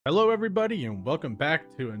Hello everybody and welcome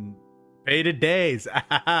back to an Beta Days.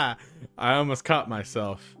 I almost caught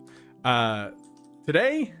myself.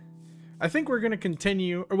 Today I think we're gonna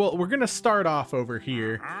continue, or well, we're gonna start off over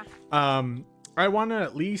here. I want to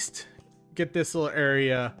at least get this little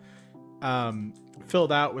area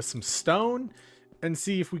filled out with some stone and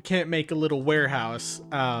see if we can't make a little warehouse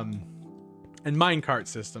and minecart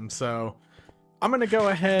system. So I'm gonna go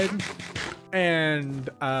ahead and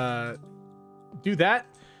do that.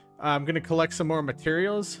 I'm gonna collect some more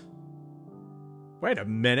materials. Wait a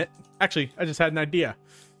minute. Actually, I just had an idea.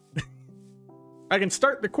 I can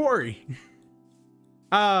start the quarry.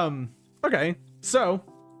 Okay, so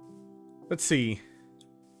let's see.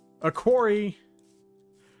 A quarry.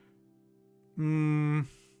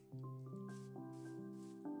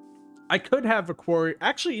 I could have a quarry.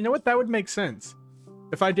 Actually, you know what? That would make sense.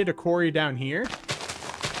 If I did a quarry down here.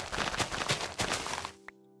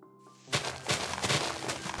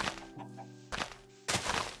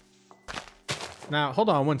 Now, hold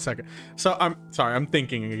on one second. So I'm sorry, I'm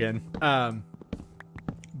thinking again.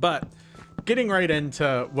 But getting right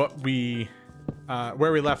into what we,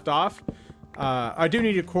 where we left off, I do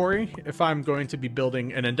need a quarry if I'm going to be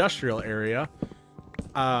building an industrial area.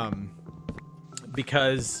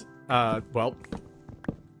 Because, well,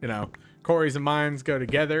 you know, quarries and mines go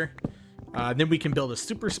together. Then we can build a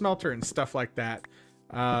super smelter and stuff like that.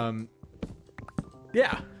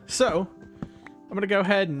 Yeah, so I'm gonna go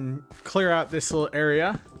ahead and clear out this little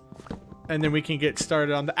area and then we can get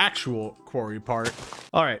started on the actual quarry part.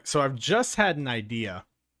 All right, so I've just had an idea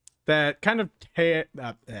that kind of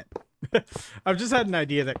I've just had an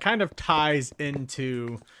idea that kind of ties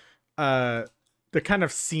into the kind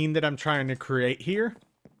of scene that I'm trying to create here.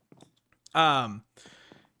 And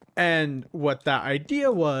what that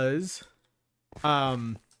idea was,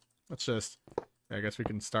 let's just, I guess we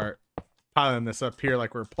can start piling this up here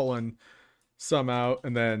like we're pulling some out,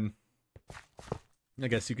 and then I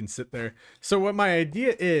guess you can sit there. So what my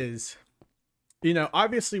idea is, you know,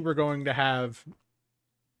 obviously we're going to have,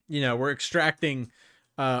 you know, we're extracting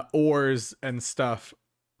ores and stuff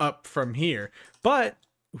up from here, but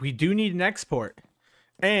we do need an export.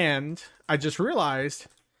 And I just realized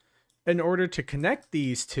in order to connect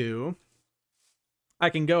these two,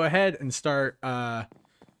 I can go ahead and start, let's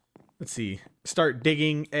see, start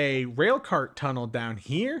digging a rail cart tunnel down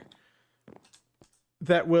here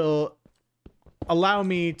that will allow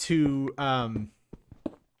me to,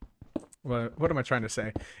 what am I trying to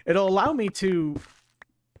say? It'll allow me to,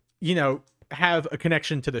 you know, have a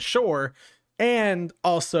connection to the shore and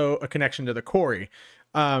also a connection to the quarry.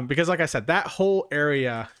 Because like I said, that whole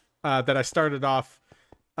area that I started off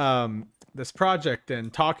this project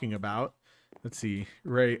and talking about, let's see,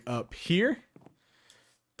 right up here.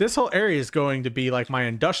 This whole area is going to be like my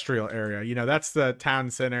industrial area. You know, that's the town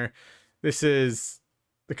center. This is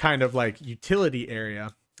the kind of like utility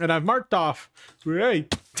area, and I've marked off,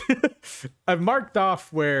 right? I've marked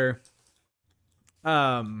off where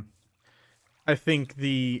I think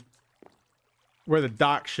where the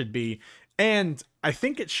dock should be, and I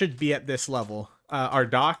think it should be at this level. Our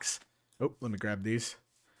docks. Oh, let me grab these.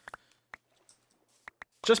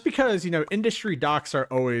 Just because, you know, industry docks are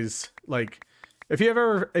always like, if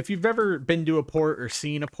you've ever been to a port or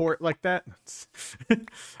seen a port like that,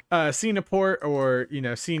 seen a port, or, you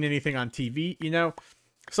know, seen anything on TV, you know,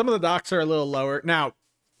 some of the docks are a little lower. Now,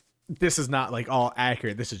 this is not like all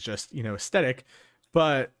accurate. This is just, you know, aesthetic,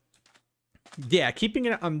 but yeah, keeping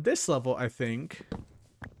it on this level, I think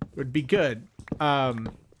would be good. I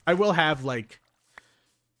will have like,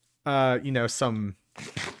 you know, some,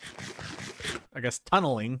 I guess,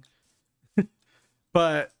 tunneling,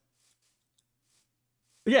 but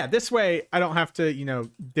yeah, this way I don't have to, you know,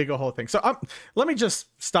 dig a whole thing. So let me just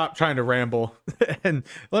stop trying to ramble and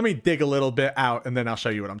let me dig a little bit out, and then I'll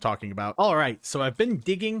show you what I'm talking about. All right, so I've been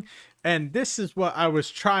digging, and this is what I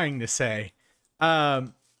was trying to say.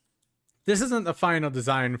 This isn't the final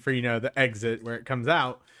design for, you know, the exit where it comes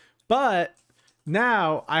out, but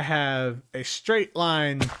now I have a straight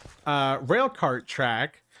line rail cart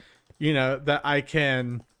track, you know, that I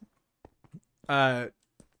can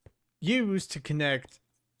use to connect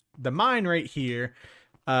the mine right here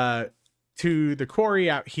to the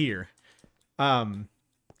quarry out here,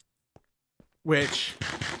 which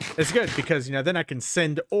is good because, you know, then I can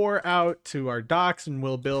send ore out to our docks, and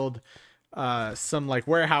we'll build some like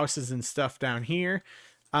warehouses and stuff down here.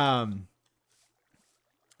 You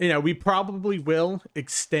know, we probably will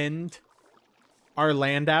extend our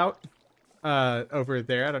land out over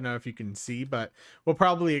there. I don't know if you can see, but we'll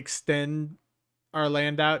probably extend our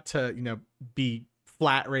land out to, you know, be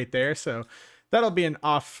flat right there. So that'll be an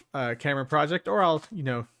off camera project, or I'll, you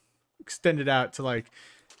know, extend it out to like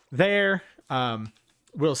there.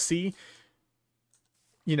 We'll see,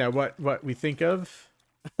 you know, what we think of.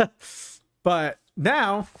 But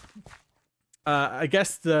now, I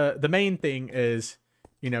guess the main thing is,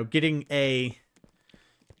 you know, getting a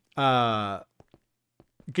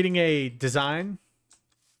design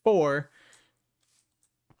for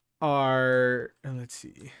our, let's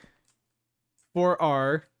see, for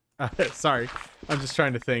our sorry, I'm just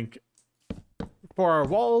trying to think, for our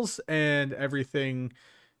walls and everything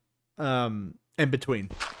in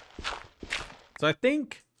between. So I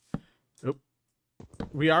think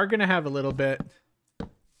we are going to have a little bit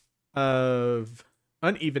of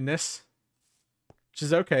unevenness, which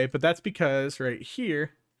is okay, but that's because right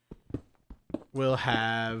here we'll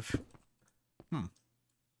have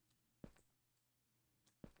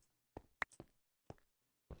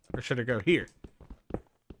or should I go here?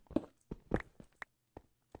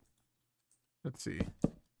 Let's see.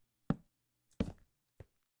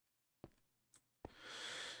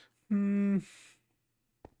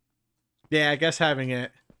 Yeah, I guess having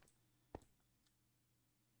it.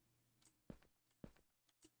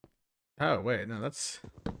 Oh, wait, no, that's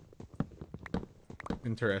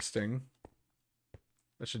interesting.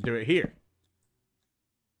 I should do it here.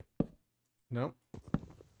 Nope.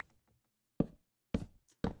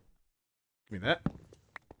 Give me that.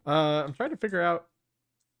 I'm trying to figure out.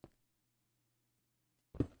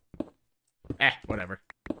 Whatever.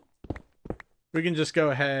 We can just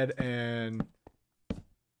go ahead and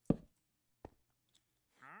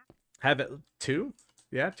have it 2.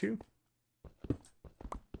 Yeah, 2.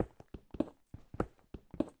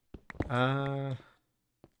 You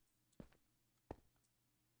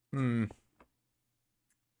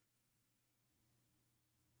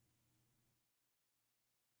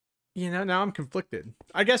know, now I'm conflicted.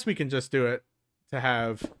 I guess we can just do it to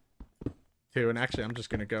have 2. And actually, I'm just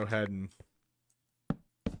going to go ahead and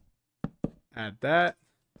add that.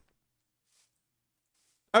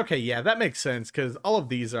 Okay, yeah, that makes sense because all of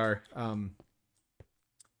these are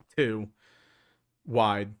 2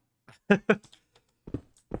 wide.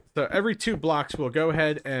 So every 2 blocks, we'll go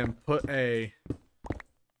ahead and put a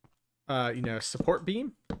you know, support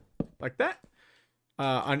beam like that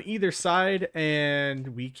on either side,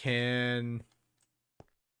 and we can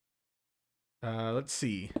let's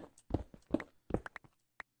see,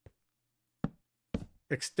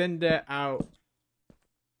 extend it out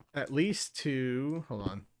at least to, hold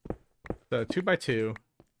on, so 2 by 2.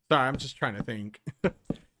 Sorry, I'm just trying to think.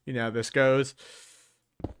 You know how this goes.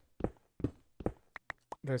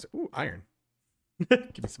 There's, ooh, iron.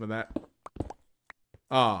 Give me some of that.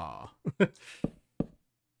 Ah.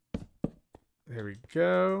 There we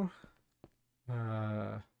go.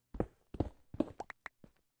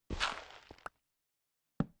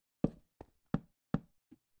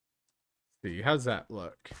 See, how's that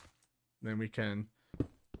look? Then we can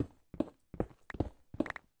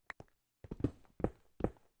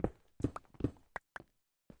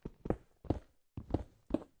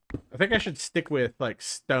I think I should stick with like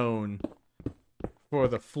stone for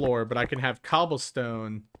the floor, but I can have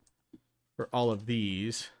cobblestone for all of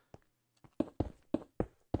these.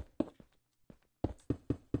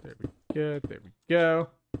 There we go. There we go.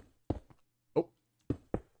 Oh.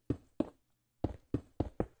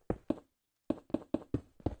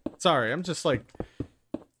 Sorry, I'm just like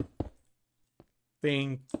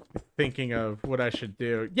thinking of what I should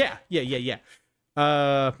do. Yeah.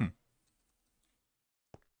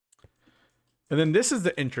 And then this is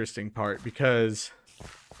the interesting part because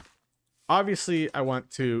obviously I want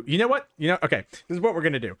to, you know what? Okay, this is what we're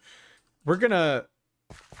going to do. We're going to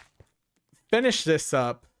finish this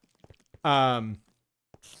up. But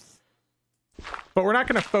we're not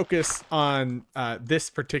going to focus on this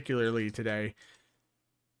particularly today.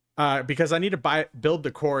 Because I need to build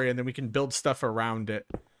the quarry and then we can build stuff around it.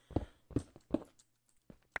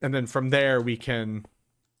 And then from there we can,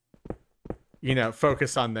 you know,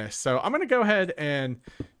 focus on this. So I'm going to go ahead and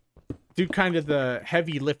do kind of the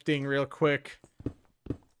heavy lifting real quick.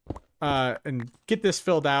 And get this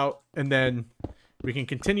filled out. And then we can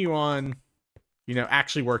continue on, you know,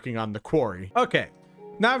 actually working on the quarry. Okay.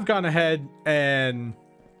 Now I've gone ahead and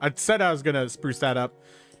I said I was going to spruce that up,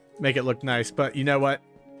 make it look nice. But you know what?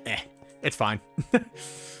 It's fine.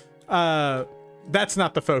 That's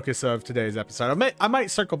not the focus of today's episode. I might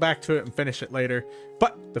circle back to it and finish it later.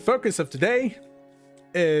 But the focus of today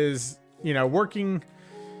is, you know, working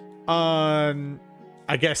on,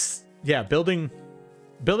 I guess, yeah, building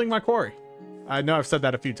my quarry. I know I've said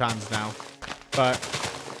that a few times now, but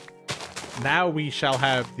now we shall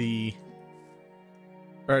have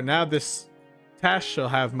now this task shall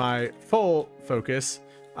have my full focus.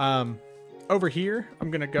 Over here,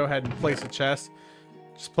 I'm gonna go ahead and place a chest.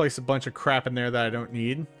 Just place a bunch of crap in there that I don't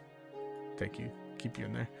need. Thank you. Keep you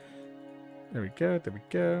in there. There we go. There we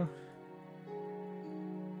go.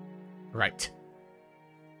 Right.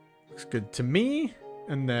 Looks good to me.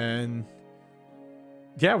 And then,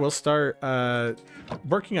 yeah, we'll start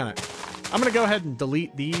working on it. I'm gonna go ahead and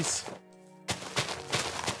delete these,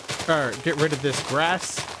 or get rid of this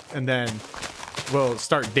grass, and then we'll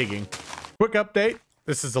start digging. Quick update.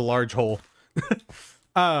 This is a large hole.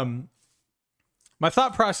 My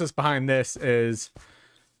thought process behind this is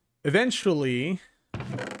eventually,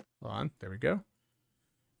 hold on, there we go.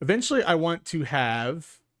 Eventually I want to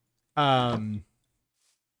have, you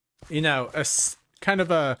know, a kind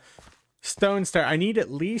of a stone stair. I need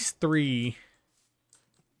at least 3,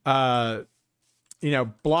 you know,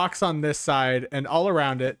 blocks on this side and all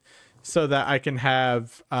around it so that I can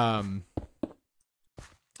have,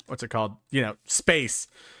 what's it called? You know, space,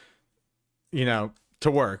 you know,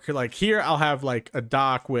 to work. Like here I'll have like a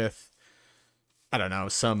dock with, I don't know,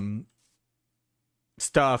 some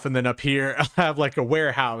stuff, and then up here I'll have like a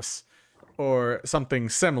warehouse or something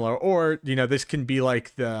similar. Or, you know, this can be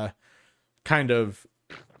like the kind of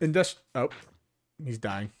oh, he's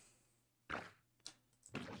dying.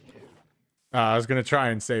 I was gonna try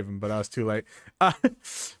and save him, but I was too late.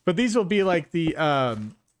 But these will be like the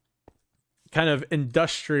kind of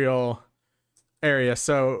industrial area.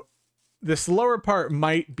 So this lower part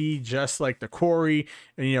might be just like the quarry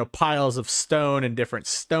and, you know, piles of stone and different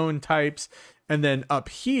stone types. And then up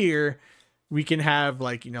here, we can have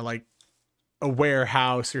like, you know, like a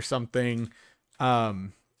warehouse or something.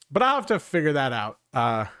 But I'll have to figure that out.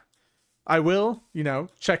 I will, you know,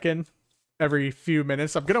 check in every few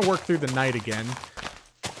minutes. I'm going to work through the night again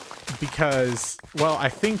because, well, I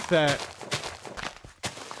think that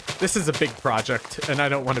this is a big project and I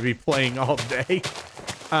don't want to be playing all day.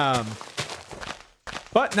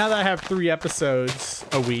 But now that I have 3 episodes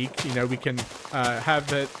a week, you know, we can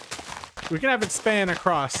have it span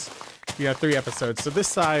across, you know, 3 episodes. So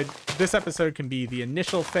this episode can be the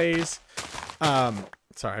initial phase.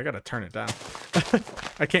 Sorry, I gotta turn it down.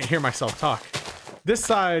 I can't hear myself talk.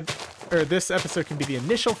 This episode can be the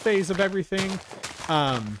initial phase of everything.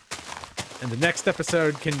 And the next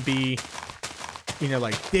episode can be, you know,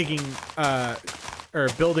 like digging, or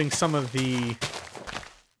building some of the,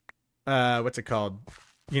 what's it called?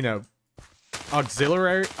 You know,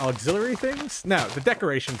 auxiliary things? No, the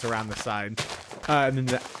decorations around the side. And then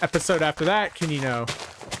the episode after that can, you know,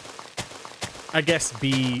 I guess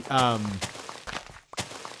be, I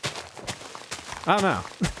don't know.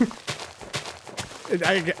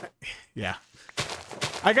 Yeah.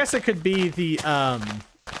 I guess it could be the,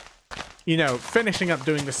 you know, finishing up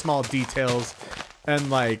doing the small details and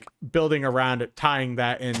like building around it, tying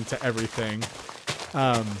that into everything.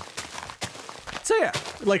 So yeah,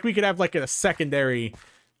 like we could have like a secondary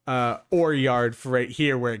ore yard for right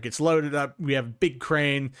here where it gets loaded up. We have a big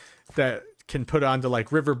crane that can put onto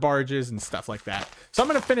like river barges and stuff like that. So I'm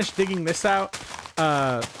going to finish digging this out.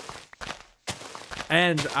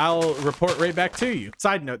 And I'll report right back to you.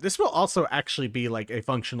 Side note, this will also actually be like a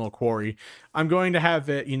functional quarry. I'm going to have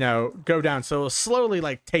it, you know, go down. So it'll slowly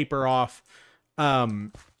like taper off,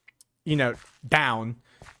 you know, down.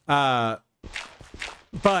 But,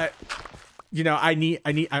 you know, I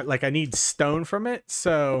need stone from it.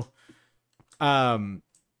 So, yeah,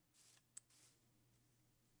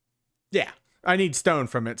 I need stone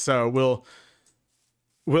from it. So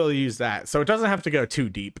we'll use that. So it doesn't have to go too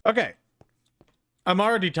deep. Okay. I'm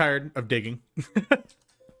already tired of digging.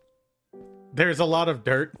 There's a lot of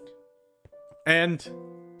dirt. And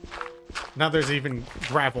now there's even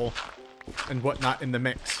gravel and whatnot in the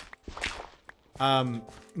mix.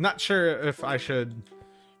 Not sure if I should,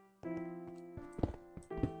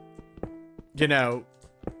 you know...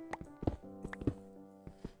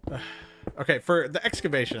 Okay, for the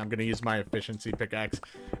excavation, I'm going to use my efficiency pickaxe.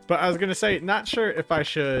 But I was going to say, not sure if I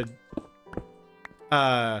should...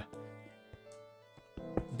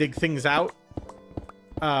 dig things out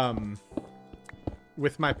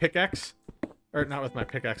with my pickaxe, or not with my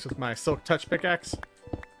pickaxe, with my silk touch pickaxe.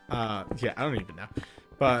 Yeah, I don't even know,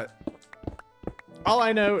 but all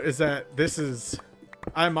I know is that this is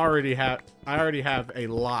I already have a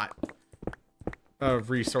lot of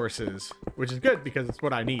resources, which is good because it's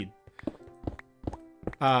what I need.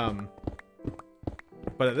 But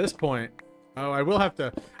at this point, I will have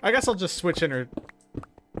to, I guess I'll just switch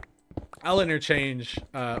I'll interchange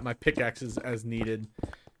my pickaxes as needed.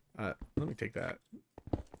 Let me take that.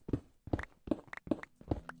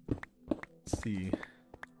 Let's see.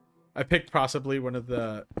 I picked possibly one of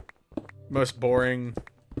the most boring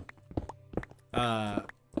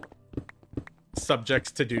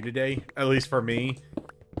subjects to do today, at least for me.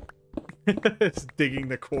 It's digging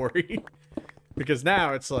the quarry. Because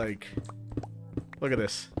now it's like, look at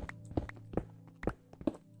this.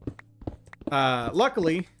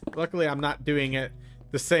 Luckily I'm not doing it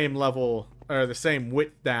the same level or the same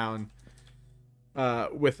width down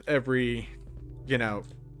with every, you know,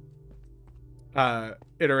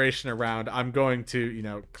 iteration around. I'm going to, you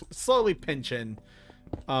know, slowly pinch in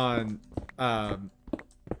on the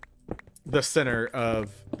center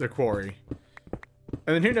of the quarry.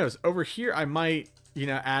 And then who knows, over here I might, you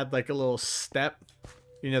know, add like a little step,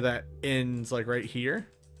 you know, that ends like right here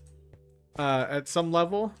at some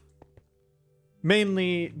level.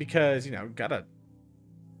 Mainly because, you know, gotta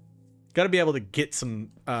be able to get some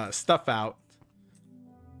stuff out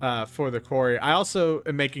for the quarry. I also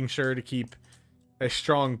am making sure to keep a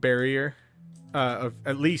strong barrier of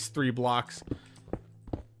at least 3 blocks.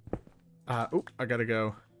 Oh, I gotta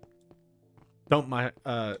go dump my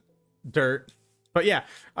dirt. But yeah,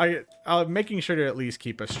 I'm making sure to at least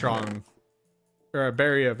keep a strong, or a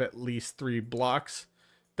barrier of at least 3 blocks.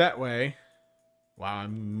 That way, wow,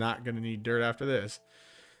 I'm not gonna need dirt after this.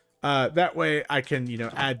 That way I can, you know,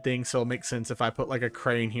 add things, so it'll make sense if I put like a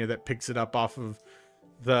crane here that picks it up off of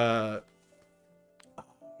the,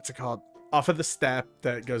 what's it called? Off of the step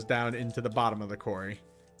that goes down into the bottom of the quarry.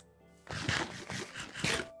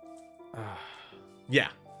 Yeah.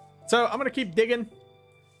 So I'm gonna keep digging.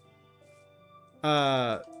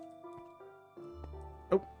 Oh,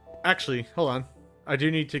 actually, hold on. I do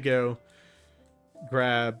need to go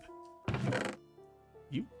grab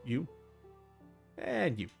you,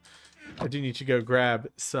 and you. I do need to go grab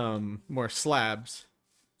some more slabs.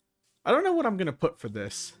 I don't know what I'm gonna put for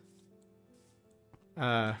this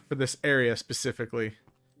area specifically,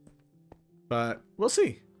 but we'll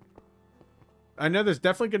see. I know there's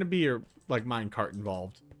definitely gonna be a like minecart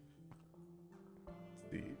involved.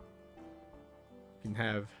 You can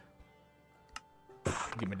have,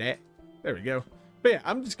 give me that. There we go. But yeah,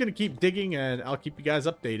 I'm just gonna keep digging and I'll keep you guys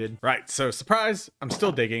updated. Right, so surprise, I'm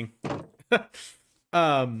still digging. But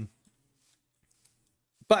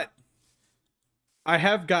I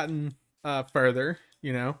have gotten further,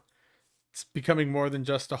 you know. It's becoming more than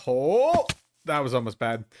just a hole. That was almost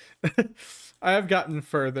bad. I have gotten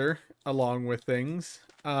further along with things.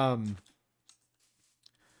 You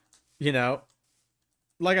know,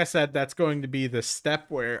 like I said, that's going to be the step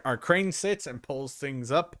where our crane sits and pulls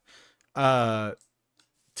things up to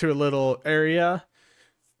a little area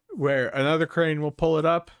where another crane will pull it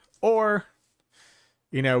up. Or,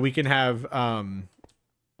 you know, we can have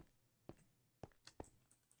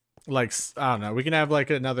like, I don't know, we can have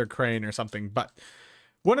like another crane or something. But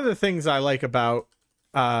one of the things I like about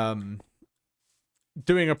doing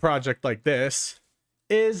a project like this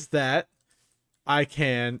is that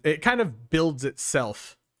it kind of builds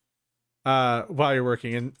itself while you're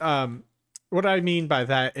working. And what I mean by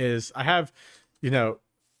that is I have, you know,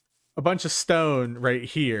 a bunch of stone right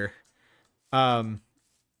here.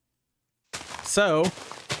 So,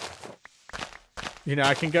 you know,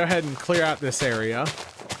 I can go ahead and clear out this area.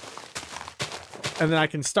 And then I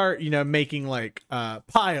can start, you know, making like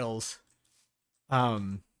piles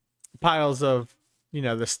of, you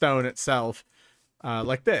know, the stone itself,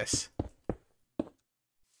 like this.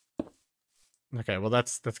 Okay, well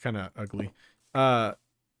that's kind of ugly. But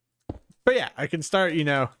yeah, I can start, you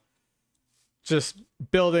know, just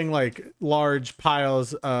building like large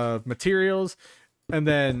piles of materials, and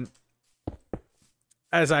then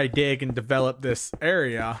as I dig and develop this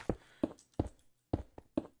area,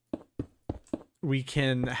 we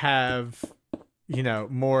can have, you know,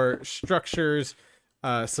 more structures,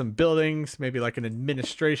 some buildings, maybe like an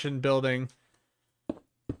administration building,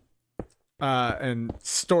 and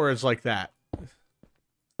storage like that.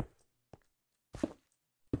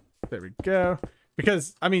 There we go.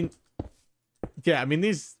 Because, I mean, yeah, I mean,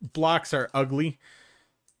 these blocks are ugly.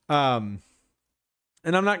 And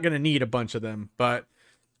I'm not going to need a bunch of them, but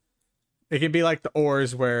it can be like the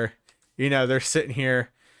ores where, you know, they're sitting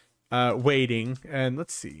here waiting. And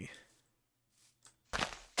let's see.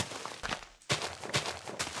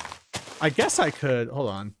 I guess I could, hold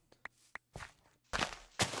on.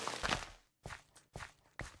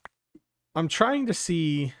 I'm trying to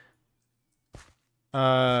see.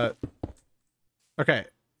 Okay.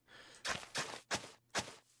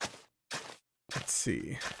 Let's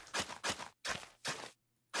see.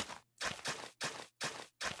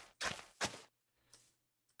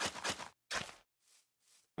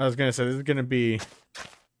 I was gonna say this is gonna be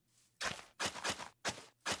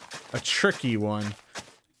a tricky one.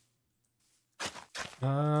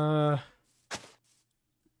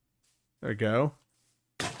 a go.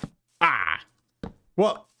 Ah!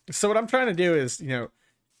 Well, so what I'm trying to do is, you know,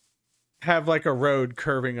 have like a road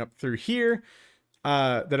curving up through here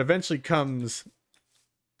that eventually comes,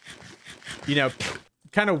 you know,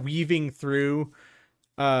 kind of weaving through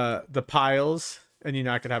the piles. And, you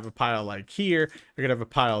know, I could have a pile like here. I could have a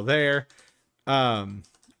pile there. Oh,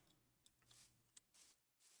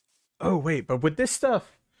 wait, but with this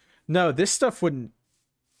stuff... No, this stuff wouldn't...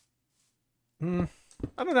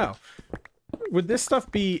 I don't know. Would this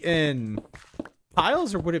stuff be in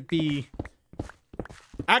piles or would it be...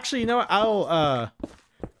 Actually, you know what? I'll,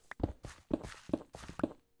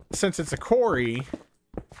 since it's a quarry,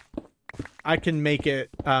 I can make it,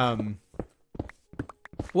 well,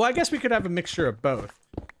 I guess we could have a mixture of both.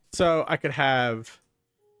 So I could have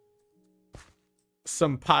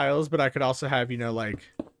some piles, but I could also have, you know,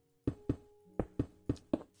 like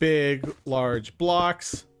big, large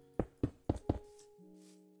blocks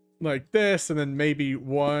like this, and then maybe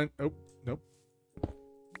one... Oh, nope.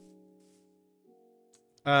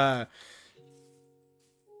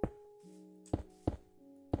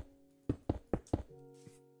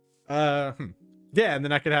 Yeah, and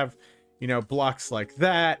then I could have, you know, blocks like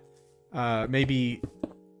that. Maybe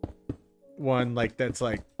one like that's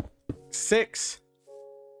like 6.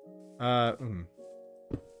 Okay,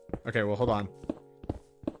 well, hold on.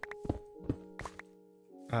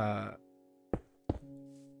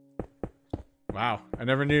 Wow, I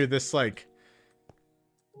never knew this, like,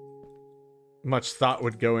 much thought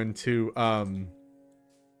would go into, a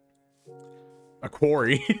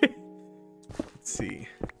quarry. Let's see.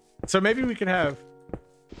 So maybe we could have...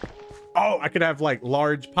 Oh, I could have, like,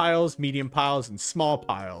 large piles, medium piles, and small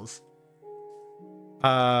piles.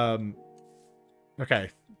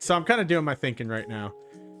 Okay. So I'm kind of doing my thinking right now.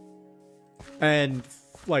 And,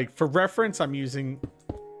 like, for reference, I'm using...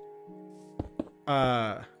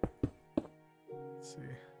 Let's see.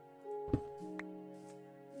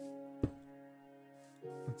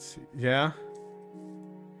 Let's see. Yeah.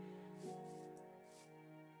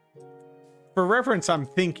 For reference, I'm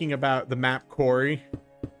thinking about the map Quarry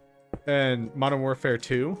and Modern Warfare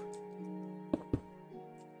 2.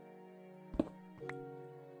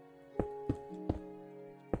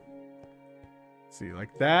 Let's see,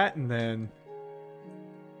 like that, and then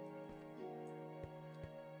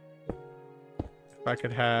if I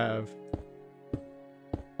could have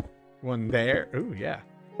one there. Ooh, yeah.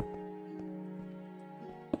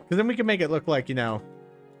 Because then we can make it look like, you know,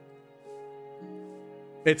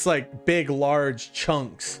 it's like big, large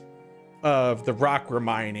chunks of the rock we're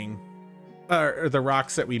mining, or the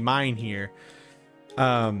rocks that we mine here.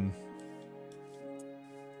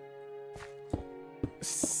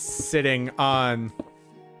 Sitting on,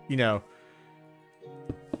 you know,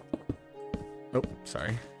 oh,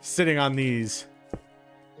 sorry, sitting on these,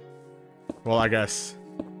 well, I guess,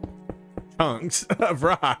 chunks of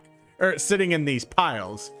rock, or sitting in these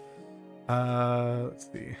piles. Let's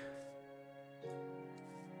see.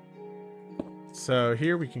 So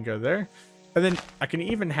here we can go there. And then I can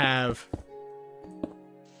even have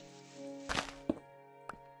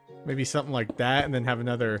maybe something like that, and then have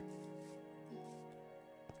another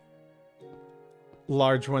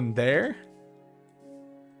large one there.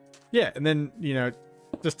 Yeah, and then, you know,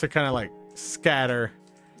 just to kind of like scatter,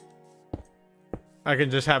 I can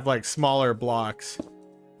just have like smaller blocks,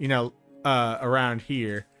 you know, around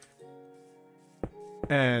here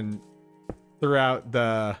and throughout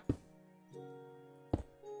the...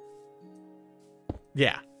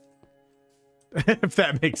 Yeah. If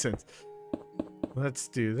that makes sense. Let's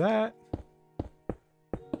do that.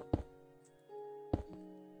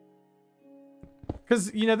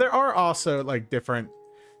 Because, you know, there are also like different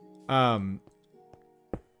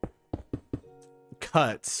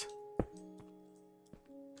cuts.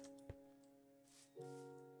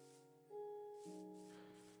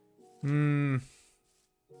 Yeah.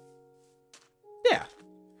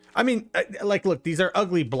 I mean, like, look, these are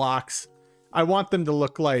ugly blocks. I want them to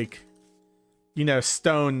look like, you know,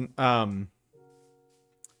 stone,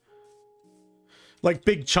 like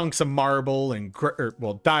big chunks of marble and,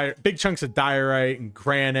 big chunks of diorite and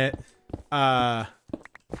granite.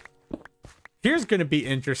 Here's going to be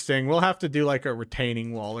interesting. We'll have to do like a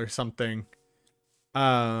retaining wall or something.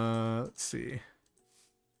 Let's see.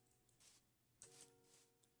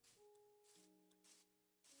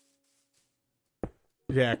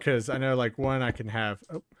 Yeah, because I know like one I can have.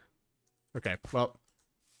 Oh. Okay, well,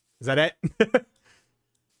 is that it?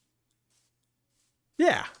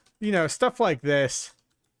 Yeah, you know, stuff like this.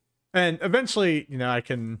 And eventually, you know, I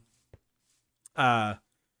can,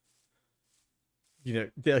 you know,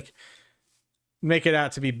 like, make it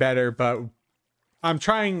out to be better, but I'm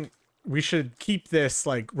trying we should keep this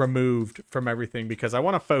like removed from everything because I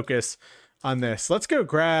want to focus on this. Let's go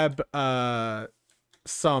grab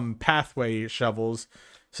some pathway shovels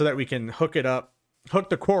so that we can hook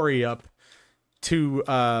the quarry up to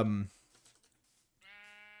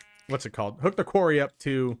what's it called? Hook the quarry up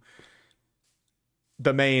to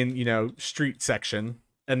the main, you know, street section,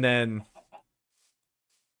 and then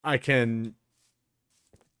I can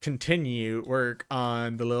continue work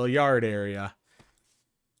on the little yard area.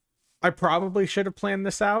 I probably should have planned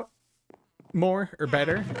this out more or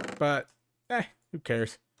better, but who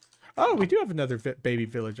cares? Oh, we do have another baby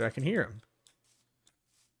villager. I can hear him.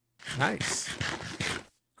 Nice.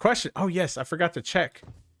 Question. Oh, yes, I forgot to check.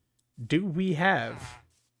 Do we have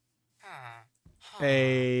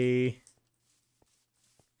a...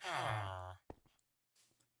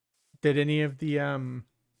 Did any of the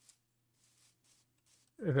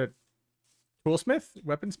toolsmith,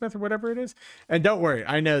 weaponsmith, or whatever it is? And don't worry,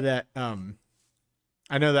 I know that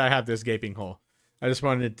I have this gaping hole. I just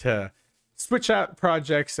wanted to switch out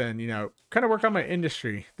projects and, you know, kind of work on my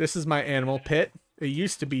industry. This is my animal pit. It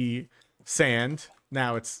used to be sand,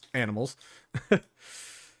 now it's animals.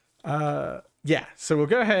 Yeah, so we'll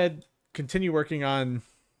go ahead, continue working on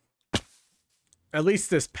at least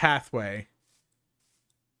this pathway,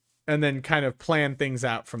 and then kind of plan things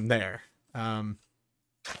out from there.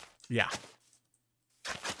 Yeah.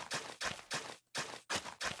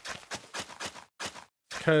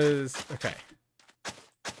 Because, okay.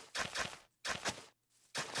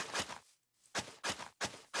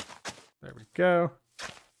 There we go.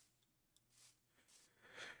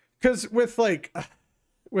 Because with like,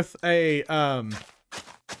 with a,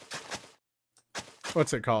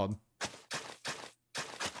 what's it called?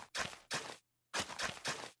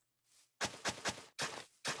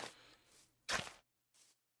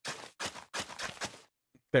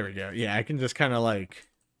 There we go. Yeah, I can just kind of like,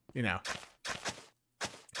 you know,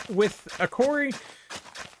 with a quarry,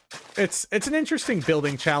 it's an interesting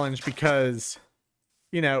building challenge because,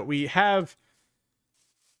 you know, we have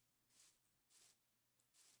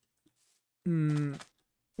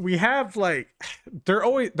like,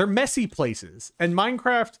 they're messy places. And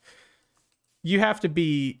Minecraft, you have to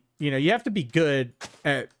be, you know, you have to be good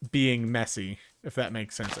at being messy, if that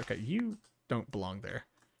makes sense. Okay, you don't belong there.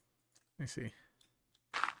 Let me see.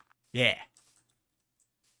 Yeah.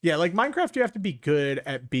 Yeah, like Minecraft, you have to be good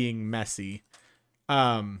at being messy.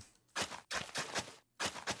 Let's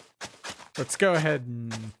go ahead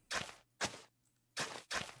and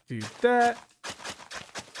do that.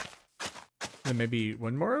 Then maybe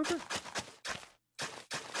one more over.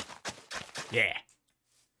 Yeah.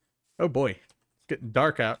 Oh boy, it's getting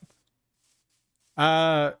dark out.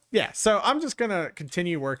 Yeah, so I'm just gonna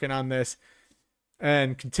continue working on this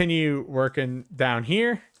and continue working down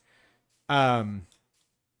here.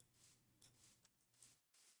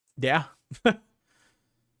 Yeah.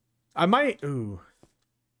 I might, hold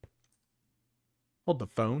the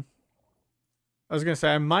phone. I was gonna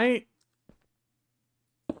say I might,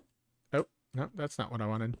 oh, no, that's not what I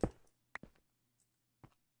wanted.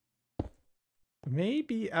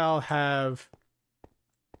 Maybe I'll have,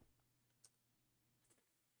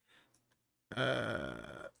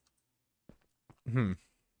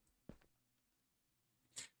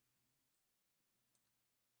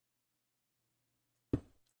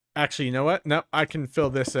 Actually, you know what? No, I can fill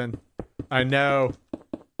this in. I know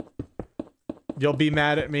you'll be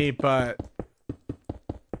mad at me, but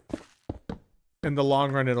in the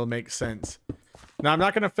long run, it'll make sense. Now, I'm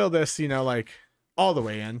not going to fill this, you know, like all the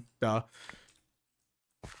way in. Duh.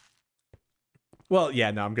 Well,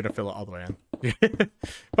 yeah, no, I'm going to fill it all the way in. But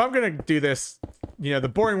I'm going to do this, you know, the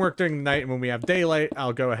boring work during the night. And when we have daylight,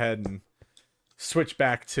 I'll go ahead and switch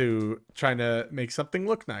back to trying to make something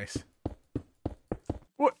look nice.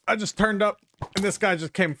 What? I just turned up and this guy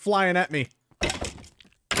just came flying at me.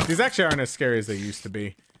 These actually aren't as scary as they used to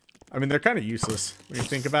be. I mean, they're kind of useless when you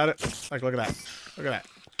think about it. Like, look at that. Look at that.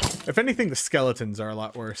 If anything, the skeletons are a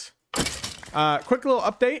lot worse. Quick little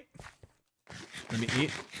update. Let me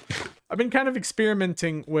eat. I've been kind of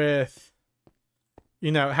experimenting with,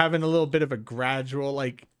 you know, having a little bit of a gradual,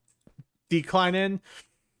 like, decline in.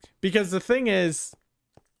 Because the thing is,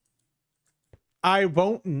 I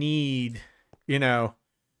won't need, you know,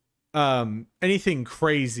 anything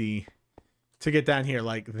crazy to get down here.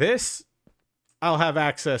 Like this, I'll have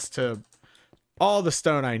access to all the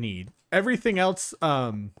stone I need. Everything else,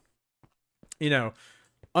 you know,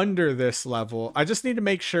 under this level, I just need to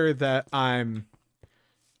make sure that I'm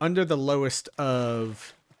under the lowest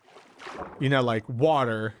of, you know, like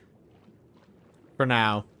water for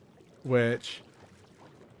now, which,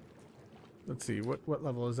 let's see, what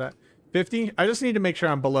level is that? 50? I just need to make sure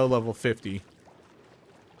I'm below level 50.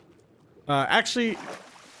 Actually,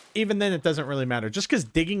 even then it doesn't really matter. Just because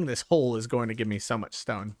digging this hole is going to give me so much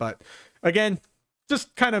stone. But again,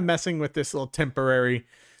 just kind of messing with this little temporary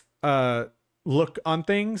look on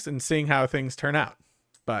things and seeing how things turn out.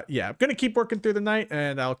 But yeah, I'm going to keep working through the night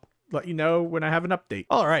and I'll let you know when I have an update.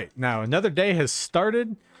 All right, now another day has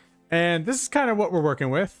started and this is kind of what we're working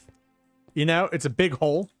with. You know, it's a big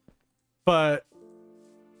hole, but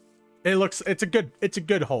it's a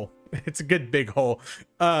good hole. It's a good big hole.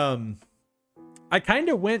 I kind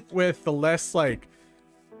of went with the less like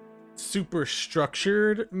super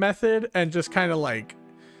structured method and just kind of like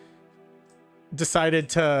decided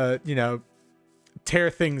to, you know, tear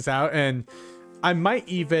things out. And I might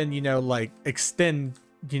even, you know, like extend,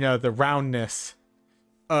 you know, the roundness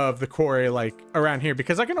of the quarry like around here,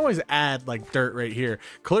 because I can always add like dirt right here.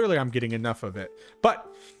 Clearly I'm getting enough of it. But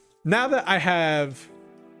now that I have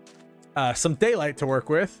some daylight to work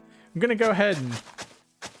with, I'm gonna go ahead and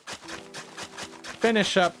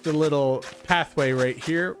finish up the little pathway right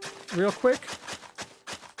here real quick,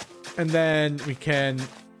 and then we can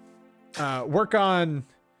work on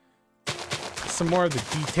some more of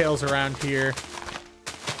the details around here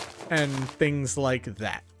and things like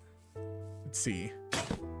that. Let's see.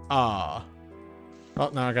 Oh,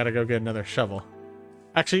 now I gotta go get another shovel.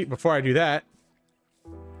 Actually, before I do that,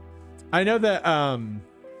 I know that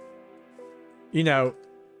you know,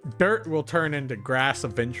 dirt will turn into grass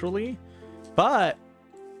eventually, but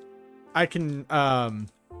I can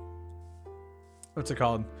what's it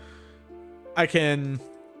called? I can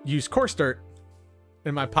use coarse dirt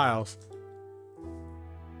in my piles.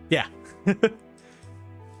 Yeah.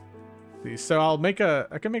 So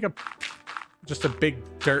I can make just a big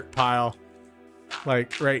dirt pile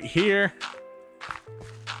like right here.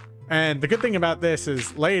 And the good thing about this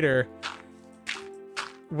is later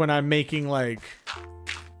when I'm making like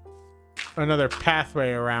another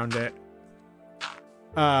pathway around it,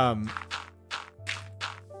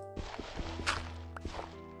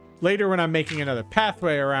 later when I'm making another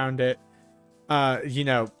pathway around it, you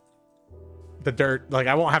know, the dirt, like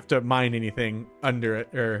I won't have to mine anything under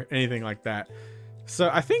it or anything like that. So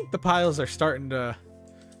I think the piles are starting to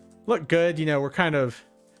look good. You know, we're kind of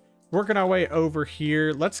working our way over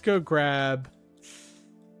here. Let's go grab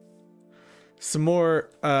some more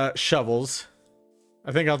shovels.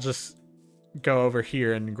 I think I'll just go over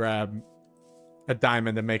here and grab a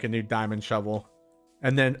diamond and make a new diamond shovel.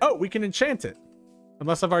 And then, oh, we can enchant it.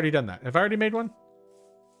 Unless I've already done that. Have I already made one?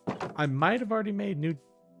 I might have already made new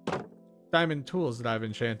diamond tools that I've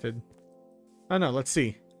enchanted. Oh no, let's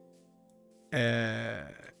see. Boop,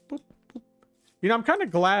 boop. You know, I'm kind of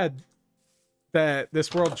glad that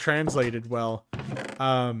this world translated well.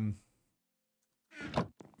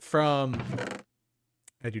 From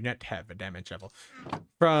I do not have a diamond shovel.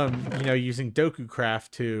 From, you know, using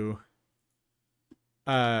DokuCraft to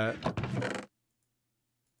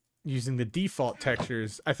using the default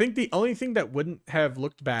textures. I think the only thing that wouldn't have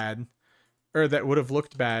looked bad, or that would have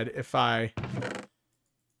looked bad if I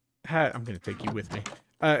had, I'm gonna take you with me.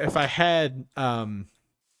 If I had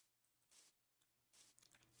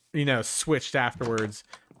you know, switched afterwards,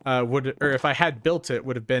 or if I had built it,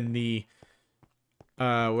 would have been the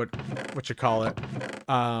what you call it?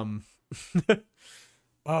 Oh,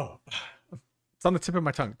 it's on the tip of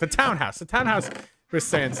my tongue. The townhouse. The townhouse with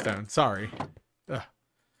sandstone. Sorry.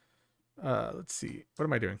 Let's see. What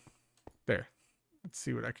am I doing? There. Let's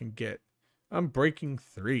see what I can get. I'm breaking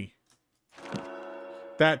 3.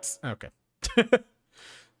 That's okay.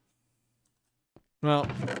 Well,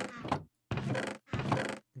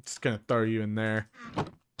 I'm just gonna throw you in there.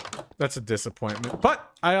 That's a disappointment.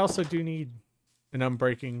 But I also do need an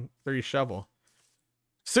unbreaking 3 shovel.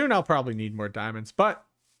 Soon I'll probably need more diamonds, but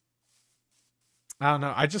I don't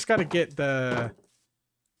know. I just got to get the,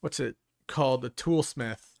 what's it called? The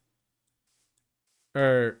toolsmith.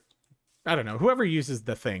 Or, I don't know. Whoever uses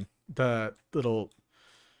the thing. The little,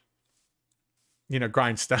 you know,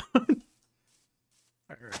 grindstone. All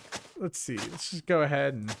right. Let's see. Let's just go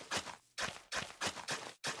ahead and...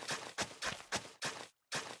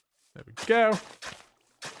 There we go.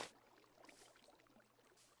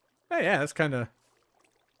 Oh, yeah, that's kind of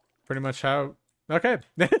pretty much how... Okay.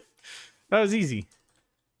 That was easy.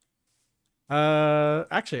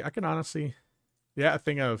 Actually, I can honestly... Yeah, I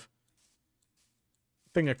think a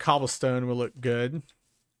cobblestone will look good.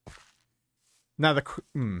 Now,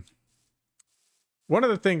 one of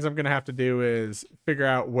the things I'm going to have to do is figure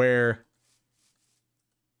out where,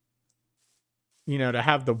 you know, to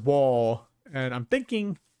have the wall. And I'm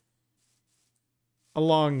thinking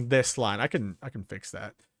along this line. I can fix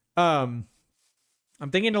that. I'm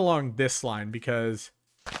thinking along this line because,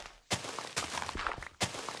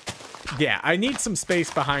 yeah, I need some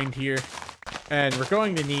space behind here, and we're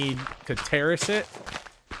going to need to terrace it.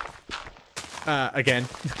 Again,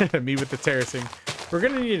 me with the terracing. We're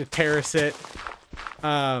going to need to terrace it.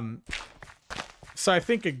 So I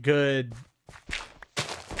think a good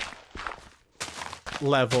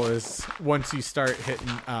level is once you start hitting,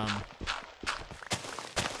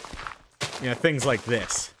 you know, things like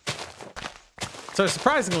this. So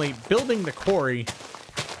surprisingly, building the quarry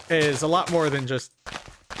is a lot more than just,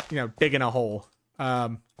 you know, digging a hole. I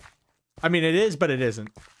mean, it is, but it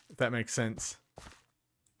isn't, if that makes sense.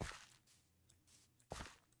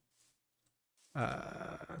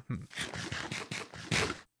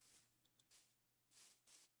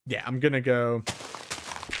 Yeah, I'm gonna go,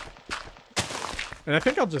 and I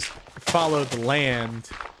think I'll just follow the land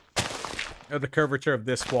or the curvature of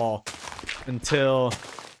this wall until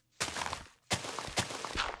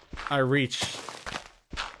I reach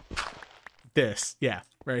this. Yeah,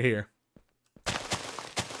 right here.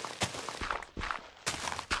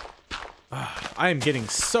 I am getting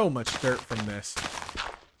so much dirt from this.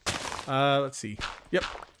 Let's see. Yep.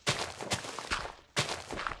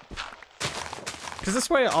 Because this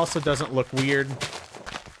way it also doesn't look weird.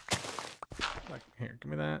 Like, here,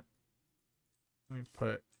 give me that. Let me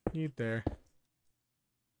put you there.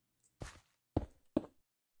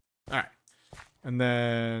 Alright. And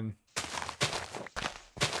then...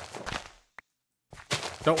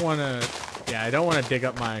 don't want to... yeah, I don't want to dig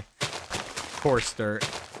up my coarse dirt.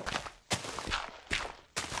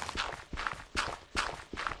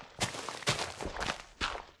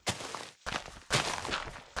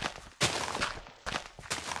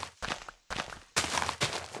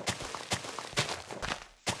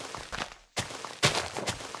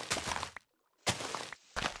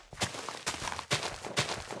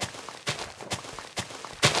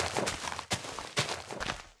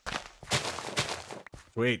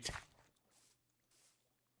 Wait.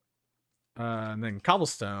 And then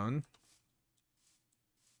cobblestone.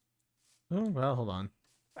 Oh, well, hold on.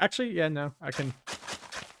 Actually, yeah, no, I can...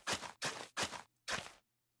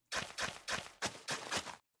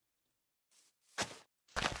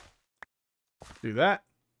 do that.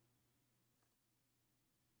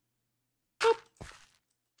 Boop.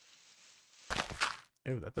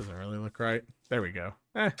 Ew, that doesn't really look right. There we go.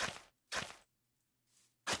 Eh.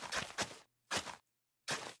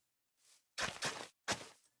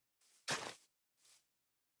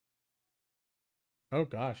 Oh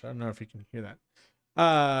gosh, I don't know if you can hear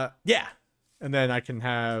that. Yeah. And then I can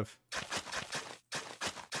have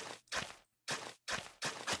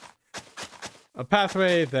a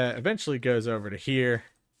pathway that eventually goes over to here,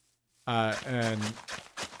 and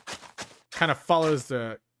kind of follows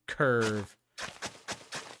the curve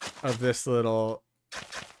of this little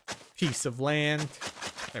piece of land.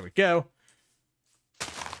 There we go.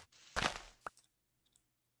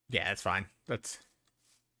 Yeah, that's fine.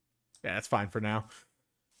 Yeah, that's fine for now.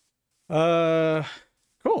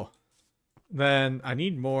 Cool. Then I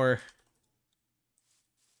need more.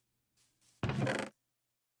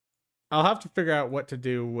 I'll have to figure out what to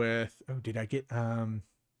do with... oh, did I get...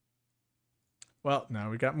 well, no,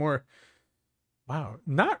 we got more. Wow,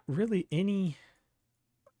 not really any...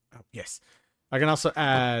 oh, yes. I can also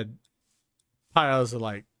add piles of,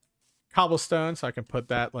 like, cobblestone, so I can put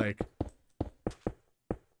that, like,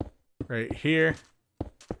 right here.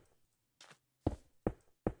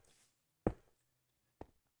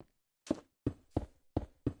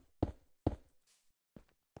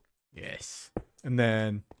 Yes. And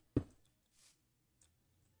then...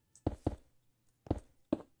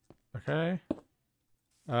 okay.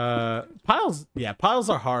 Piles, yeah, piles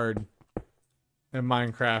are hard in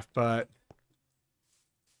Minecraft, but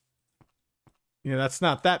you know, that's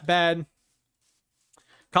not that bad.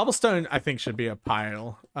 Cobblestone, I think, should be a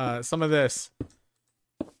pile. Some of this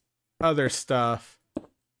other stuff,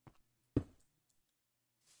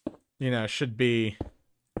 you know, should be...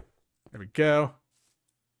 there we go.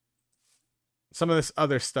 Some of this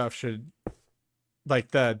other stuff should,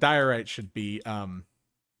 like the diorite should be,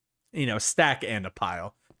 you know, stack and a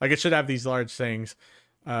pile. Like, it should have these large things.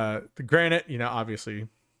 The granite, you know, obviously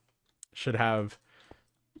should have,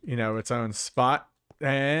 you know, its own spot.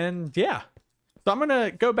 And yeah, so I'm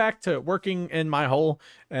gonna go back to working in my hole,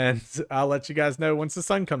 and I'll let you guys know once the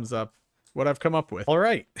sun comes up what I've come up with. All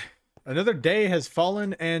right, another day has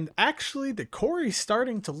fallen, and actually the quarry's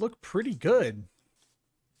starting to look pretty good.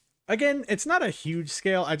 Again, it's not a huge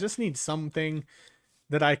scale. I just need something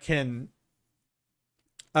that I can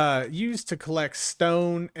use to collect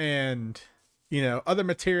stone and, you know, other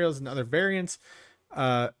materials and other variants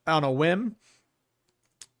on a whim.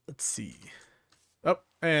 Let's see. Oh,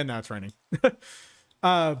 and now it's raining.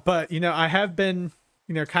 But, you know, I have been,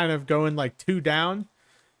 you know, kind of going like 2 down.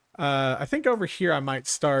 I think over here I might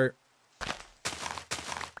start,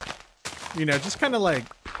 you know, just kind of like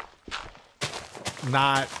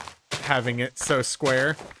not having it so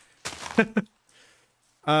square.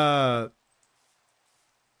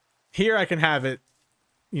 Here I can have it,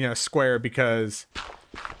 you know, square because,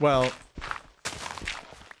 well,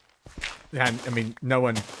 yeah, I mean, no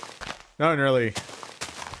one really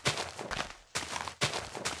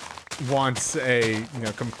wants a, you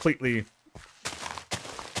know, completely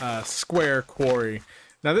square quarry.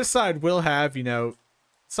 Now this side will have, you know,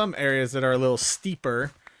 some areas that are a little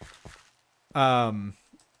steeper. Oh,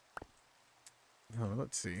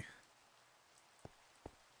 let's see.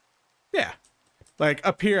 Yeah. Like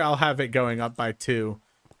up here I'll have it going up by 2.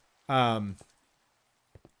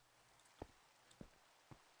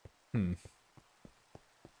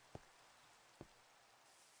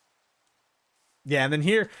 Yeah, and then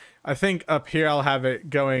here, I think up here I'll have it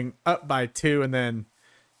going up by 2, and then,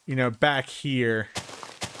 you know, back here,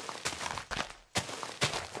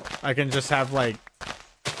 I can just have like,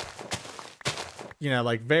 you know,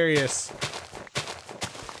 like various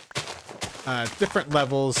different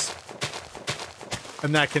levels,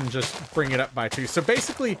 and that can just bring it up by 2. So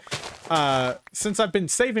basically, since I've been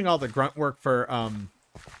saving all the grunt work for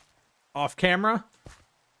off camera,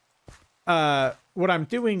 what I'm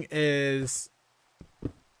doing is,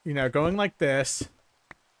 you know, going like this,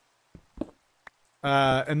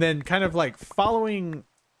 and then kind of like following,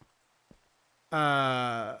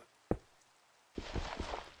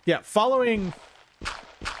 following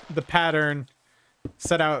the pattern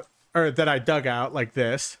set out, or that I dug out like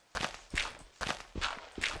this,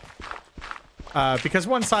 because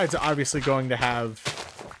one side's obviously going to have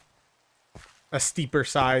a steeper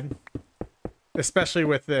side, especially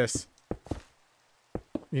with this,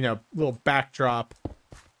 you know, little backdrop.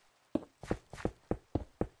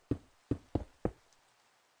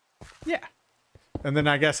 Yeah. And then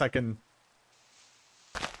I guess I can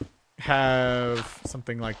have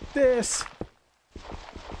something like this.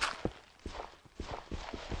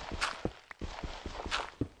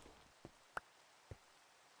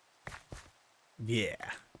 Yeah.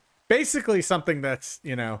 Basically something that's,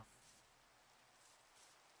 you know,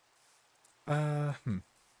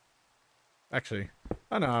 actually,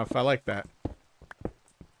 I don't know if I like that.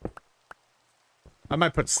 I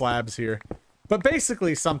might put slabs here. But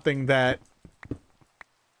basically something that,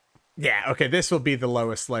 yeah, okay, this will be the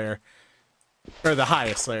lowest layer, or the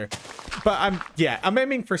highest layer. But I'm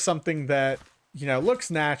aiming for something that, you know, looks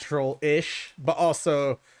natural-ish, but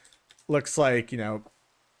also looks like, you know,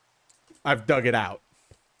 I've dug it out.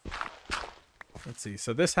 Let's see,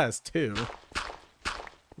 so this has 2,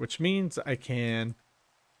 which means I can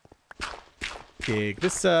dig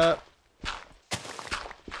this up,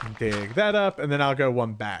 dig that up, and then I'll go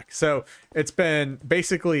 1 back. So it's been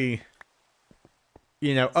basically,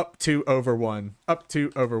 you know, up 2 over 1, up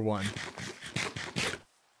 2 over 1.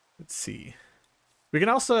 Let's see. We can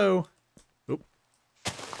also,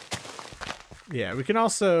 yeah, we can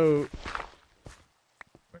also,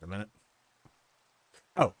 wait a minute.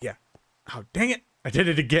 Oh, yeah. Oh, dang it. I did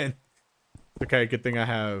it again. Okay, good thing I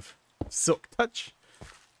have Silk Touch.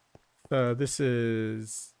 So this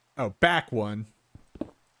is, oh, back 1.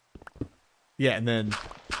 Yeah, and then,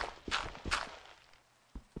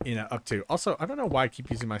 you know, up 2. Also, I don't know why I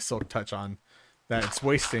keep using my Silk Touch on that. It's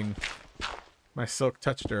wasting my Silk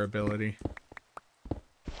Touch durability.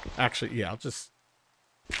 Actually, yeah, I'll just,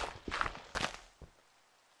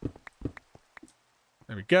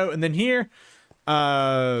 there we go. And then here,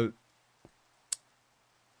 I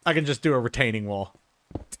can just do a retaining wall.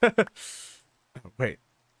 Oh, wait.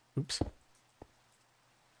 Oops.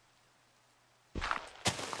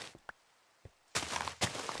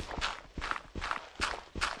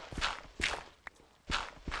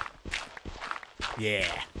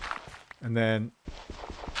 Yeah. And then,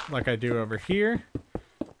 like I do over here,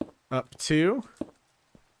 up 2.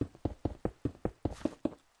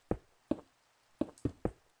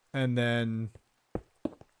 And then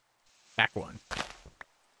back 1.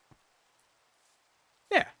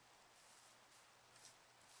 Yeah.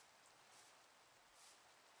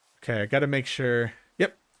 Okay, I gotta make sure.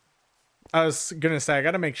 Yep. I was gonna say, I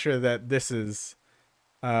gotta make sure that this is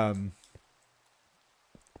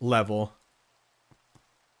level.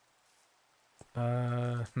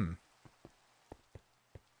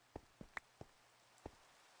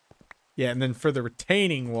 Yeah, and then for the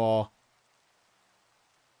retaining wall,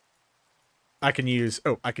 I can use,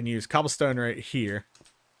 I can use cobblestone right here.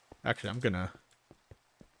 Actually, I'm gonna,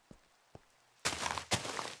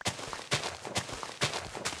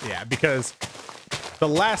 Yeah, because the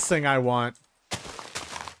last thing I want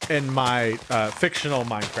in my fictional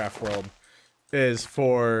Minecraft world is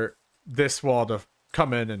for this wall to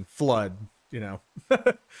come in and flood, you know,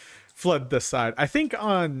 flood this side. I think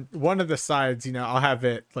on one of the sides, you know, I'll have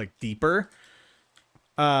it like deeper.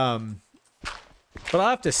 But I'll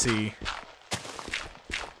have to see,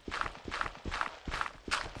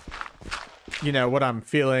 you know, what I'm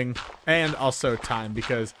feeling and also time,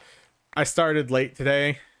 because I started late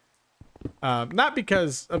today. Not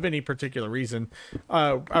because of any particular reason.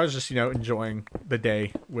 I was just, you know, enjoying the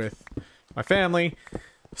day with my family.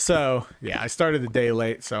 So, yeah, I started the day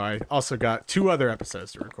late, so I also got 2 other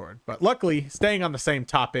episodes to record. But luckily, staying on the same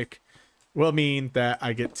topic will mean that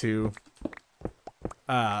I get to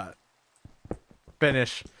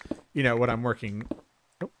finish, you know, what I'm working.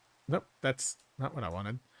 Nope, that's not what I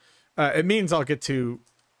wanted. It means I'll get to,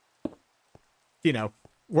 you know,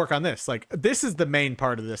 work on this. Like, this is the main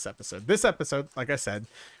part of this episode. This episode, like I said,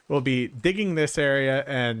 will be digging this area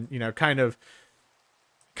and, you know, kind of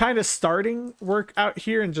starting work out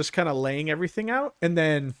here and just kind of laying everything out. And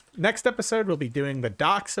then next episode we'll be doing the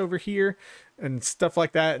docks over here and stuff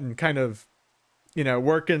like that, and kind of, you know,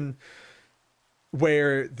 working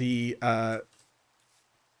where the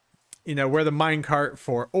you know, where the minecart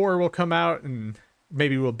for ore will come out, and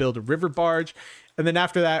maybe we'll build a river barge. And then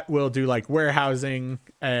after that, we'll do like warehousing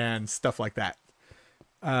and stuff like that.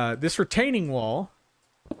 This retaining wall,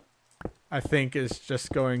 I think, is just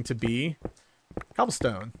going to be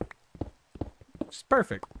cobblestone. Which is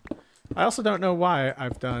perfect. I also don't know why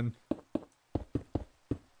I've done...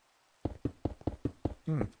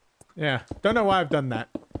 Yeah, don't know why I've done that.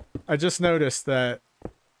 I just noticed that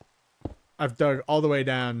I've dug all the way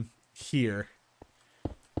down here.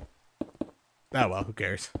 Oh well, who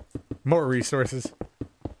cares? More resources.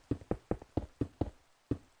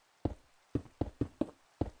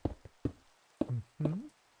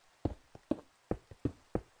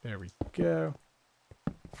 There we go.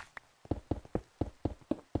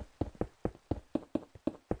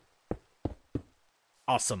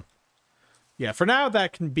 Awesome. Yeah, for now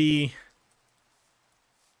that can be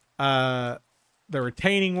the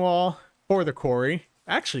retaining wall for the quarry.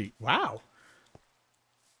 Actually, wow.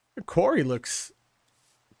 The quarry looks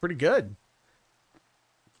pretty good.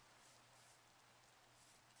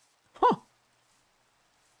 Huh.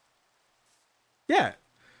 Yeah.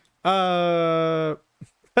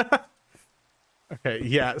 Okay,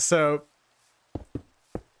 yeah, so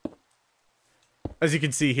as you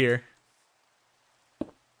can see here,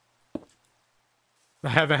 I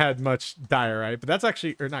haven't had much diorite, but that's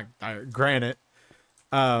actually, or not diorite, granite.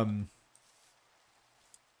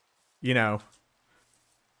 You know,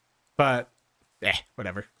 but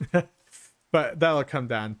whatever. But that'll come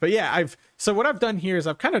down. But yeah, so what I've done here is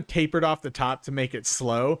I've kind of tapered off the top to make it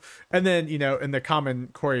slow, and then, you know, in the common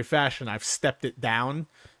quarry fashion, I've stepped it down.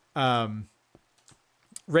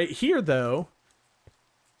 Right here though,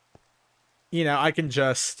 you know, I can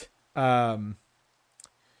just I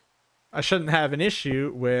shouldn't have an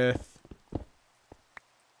issue with...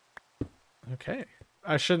 Okay.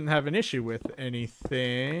 I shouldn't have an issue with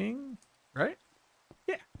anything, right?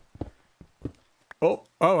 Yeah. Oh,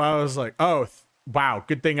 I was like, oh, wow.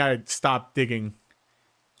 Good thing I stopped digging.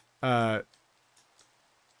 Wait.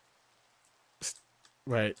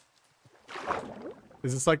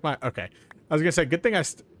 Is this like my... Okay. I was gonna say, good thing I...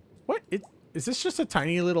 What? Is this just a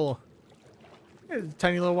tiny little...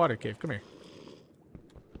 Tiny little water cave? Come here.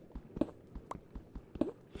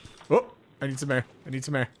 Oh, I need some air. I need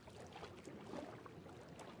some air.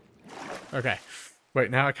 Okay. Wait,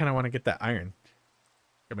 now I kind of want to get that iron.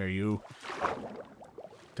 Come here, you.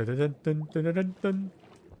 Dun, dun, dun, dun, dun, dun, dun.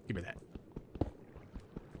 Give me that.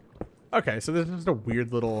 Okay, so this is a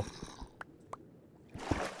weird little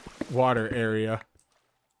water area.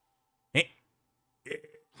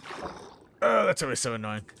 Oh, that's always so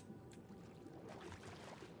annoying.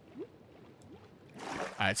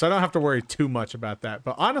 Alright, so I don't have to worry too much about that.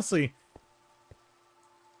 But honestly...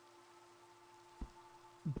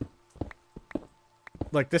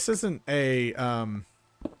 Like, this isn't a,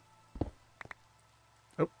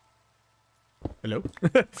 Oh. Hello?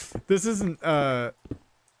 This isn't, that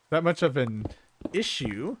much of an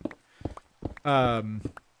issue. But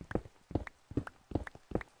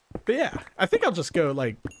yeah, I think I'll just go,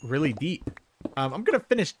 like, really deep. I'm gonna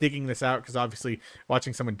finish digging this out, because obviously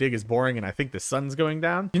watching someone dig is boring, and I think the sun's going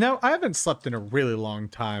down. You know, I haven't slept in a really long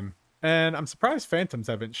time, and I'm surprised phantoms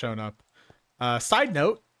haven't shown up. Side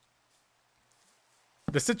note,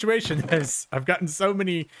 the situation is I've gotten so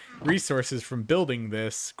many resources from building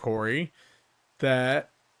this quarry that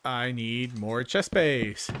I need more chest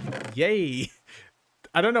space. Yay!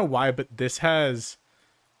 I don't know why, but this has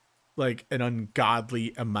like an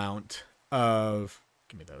ungodly amount of,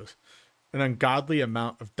 give me those, an ungodly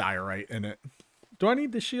amount of diorite in it. Do I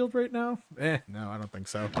need the shield right now? No, I don't think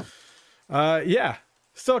so. Yeah,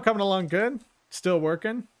 still coming along good, still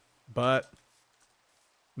working, but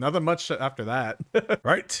nothing much after that.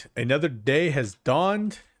 Right, another day has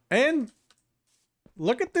dawned, and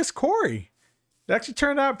look at this quarry. It actually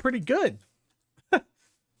turned out pretty good.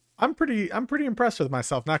 I'm pretty impressed with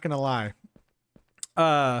myself, not gonna lie.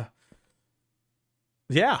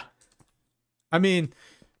 Yeah. I mean,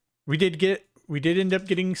 we did end up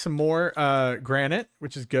getting some more granite,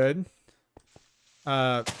 which is good.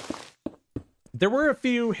 There were a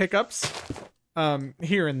few hiccups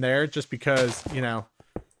here and there just because, you know,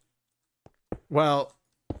 well,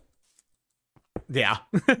 yeah.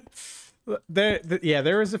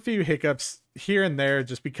 There was a few hiccups here and there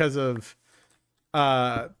just because of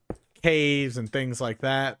caves and things like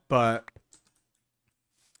that, but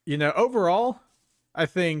you know, overall I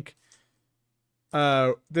think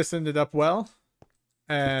this ended up well,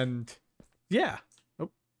 and yeah. Oh,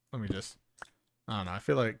 let me just, I don't know, I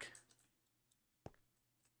feel like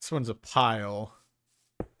this one's a pile.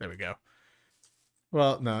 There we go.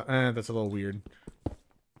 Well, no, that's a little weird.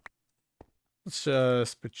 Let's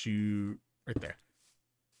just put you right there.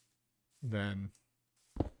 Then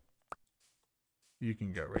you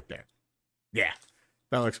can go right there. Yeah,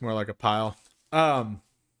 that looks more like a pile. I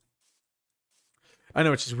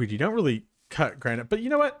know it's just weird. You don't really cut granite, but you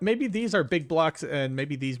know what? Maybe these are big blocks and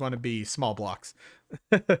maybe these want to be small blocks.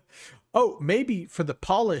 Oh, maybe for the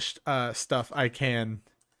polished stuff, I can,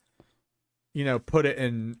 you know, put it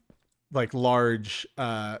in like large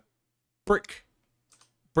brick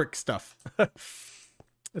stuff.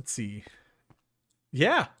 Let's see.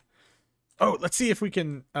 Yeah. Oh, let's see if we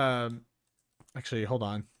can actually, hold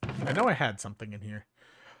on. I know I had something in here.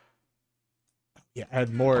 Yeah, I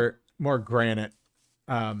had more granite.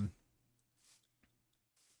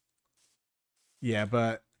 Yeah,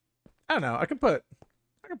 but I don't know.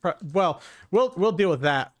 Well, we'll deal with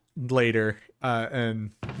that later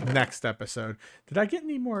in next episode. Did I get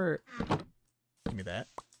any more? Give me that.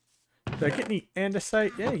 Did I get any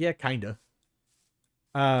andesite? Yeah, kind of.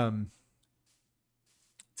 Let's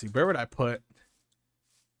see, where would I put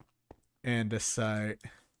andesite?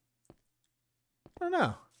 I don't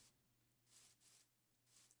know.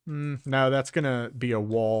 No, that's gonna be a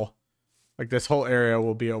wall. Like this whole area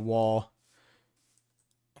will be a wall.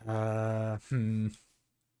 Let's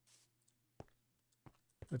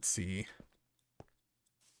see.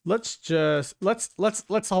 Let's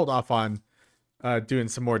hold off on doing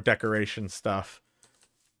some more decoration stuff.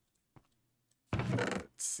 Let's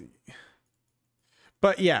see.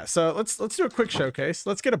 But yeah, so let's do a quick showcase.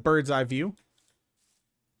 Let's get a bird's eye view.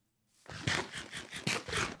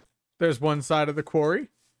 There's one side of the quarry.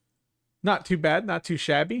 Not too bad, not too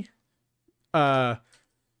shabby. You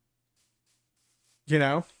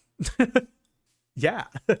know. Yeah.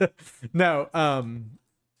 No,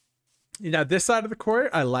 you know, this side of the quarry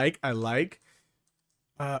I like.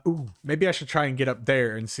 Ooh, maybe I should try and get up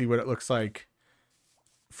there and see what it looks like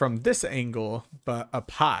from this angle, but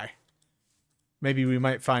up high. Maybe we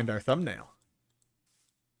might find our thumbnail.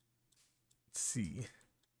 Let's see.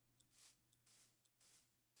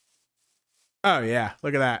 Oh yeah,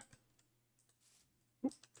 look at that.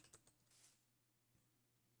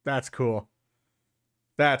 That's cool.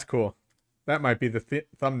 That's cool. That might be the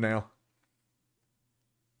thumbnail.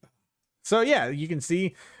 So yeah, you can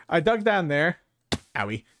see I dug down there.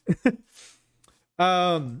 Owie.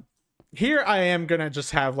 Here I am gonna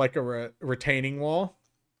just have like a retaining wall,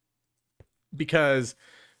 because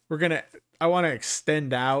I want to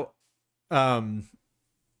extend out you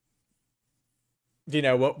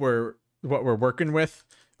know, what we're working with.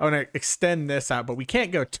 I want to extend this out, but we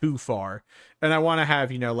can't go too far. And I want to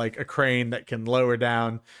have, you know, like a crane that can lower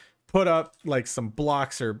down, put up like some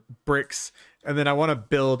blocks or bricks, and then I want to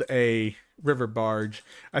build a river barge.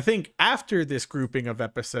 I think after this grouping of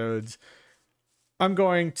episodes, I'm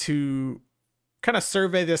going to kind of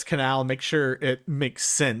survey this canal, make sure it makes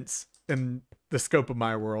sense in the scope of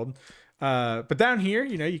my world. But down here,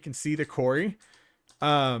 you know, you can see the quarry.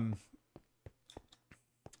 Yeah.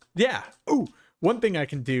 Ooh, one thing I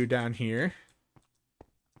can do down here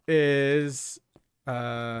is,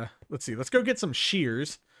 let's see, let's go get some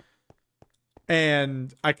shears,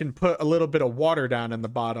 and I can put a little bit of water down in the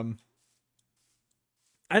bottom.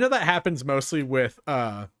 I know that happens mostly with,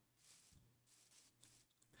 what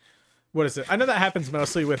is it? I know that happens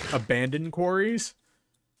mostly with abandoned quarries.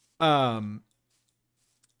 But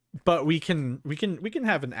we can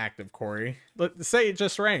have an active quarry. Let's say it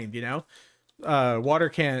just rained, you know, Water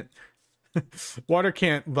can't water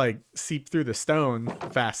can't like seep through the stone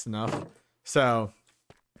fast enough. So,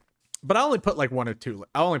 but I only put like one or two.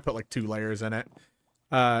 I only put like 2 layers in it.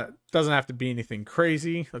 Doesn't have to be anything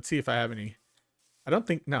crazy. Let's see if I have any. I don't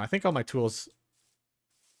think. No, I think all my tools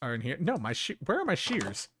are in here. No, where are my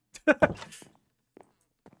shears?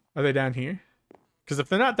 Are they down here? Because if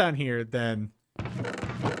they're not down here, then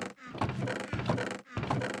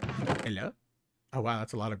hello. Oh wow,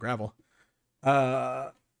 that's a lot of gravel.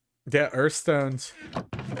 Yeah, earth stones.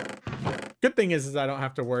 Good thing is I don't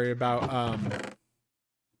have to worry about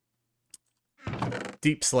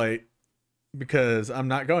deep slate, because I'm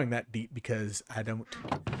not going that deep, because I don't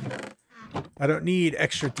need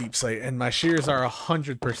extra deep slate, and my shears are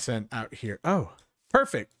 100% out here. Oh,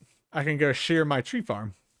 perfect. I can go shear my tree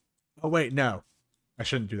farm. Oh wait, no. I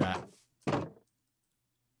shouldn't do that.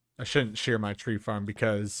 I shouldn't shear my tree farm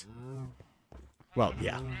because, well,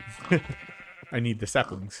 yeah. I need the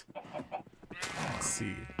saplings. Let's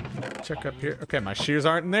see. Check up here. Okay, my shears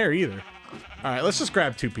aren't in there either. All right, let's just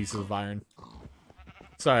grab 2 pieces of iron.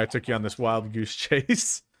 Sorry, I took you on this wild goose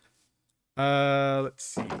chase. Let's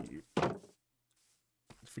see.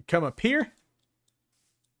 If we come up here.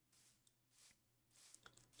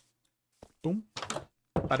 Boom.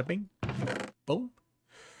 Bada bing. Boom.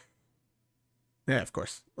 Yeah, of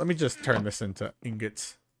course. Let me just turn this into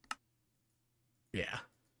ingots. Yeah.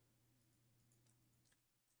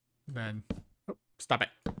 Then, oh, stop it.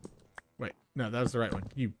 Wait, no, that was the right one.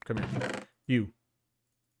 You, come here. You.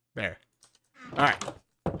 There. All right.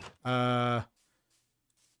 I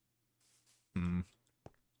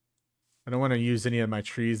don't want to use any of my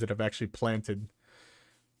trees that I've actually planted.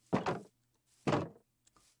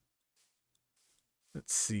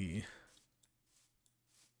 Let's see.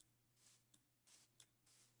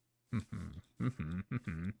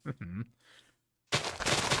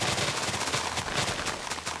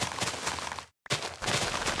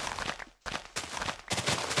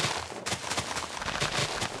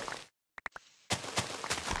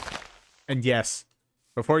 And yes,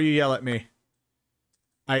 before you yell at me,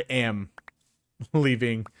 I am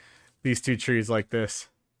leaving these 2 trees like this.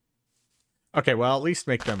 Okay, well, at least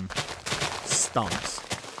make them stumps.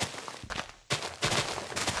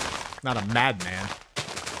 Not a madman.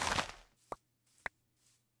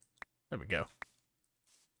 There we go.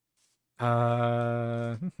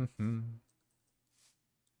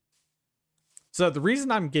 So the reason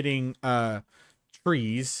I'm getting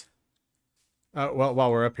trees, well, while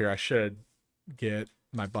we're up here, I should get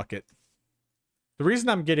my bucket. The reason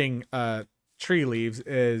I'm getting tree leaves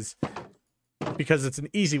is because it's an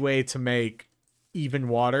easy way to make even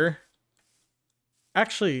water.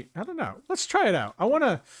 Actually, I don't know. Let's try it out. I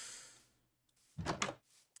want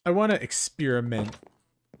to experiment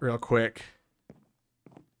real quick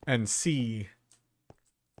and see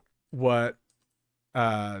what you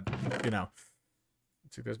know.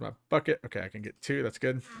 Let's see, there's my bucket. Okay, I can get 2. That's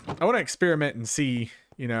good. I want to experiment and see,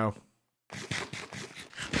 you know.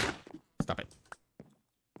 Stop it.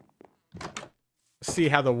 See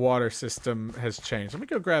how the water system has changed. Let me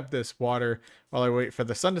go grab this water while I wait for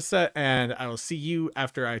the sun to set, and I will see you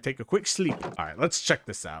after I take a quick sleep. All right, let's check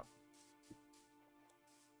this out.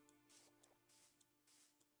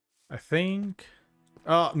 I think,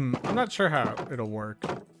 I'm not sure how it'll work.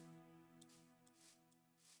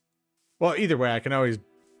 Well, either way, I can always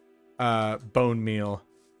bone meal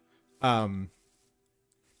some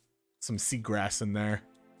seagrass in there.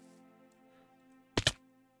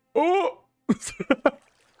 Oh!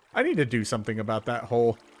 I need to do something about that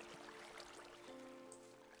hole.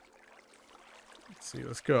 Let's see,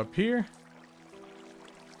 let's go up here.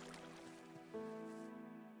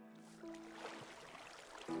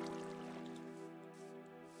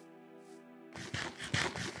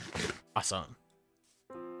 Awesome.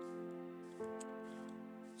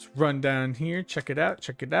 Let's run down here, check it out,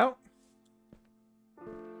 check it out.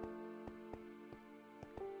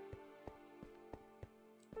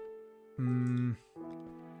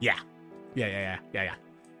 Yeah. Yeah.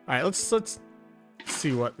 All right, let's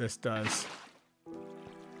see what this does.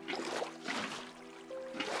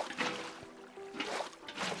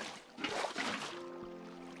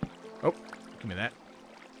 Oh, give me that.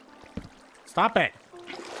 Stop it.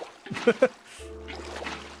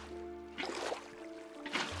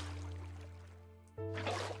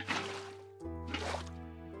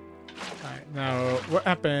 Alright, now what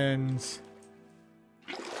happens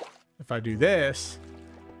if I do this?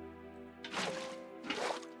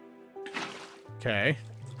 Okay.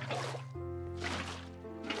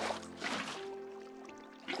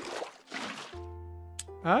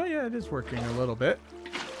 Oh yeah, it is working a little bit.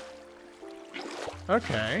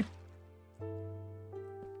 Okay.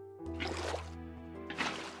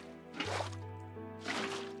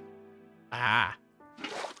 Ah.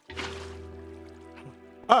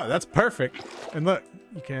 Oh, that's perfect. And look,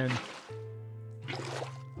 you can...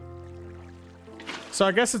 So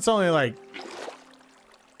I guess it's only like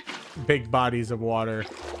big bodies of water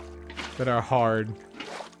that are hard.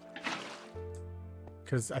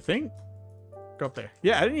 Because I think... Go up there.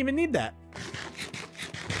 Yeah, I didn't even need that.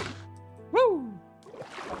 Woo!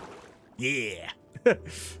 Yeah. Got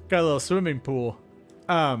a little swimming pool.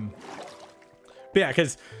 But yeah,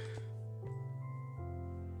 because...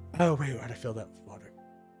 Oh, wait, why'd I fill that with water?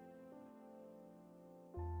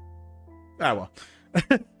 Ah, well.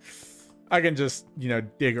 I can just, you know,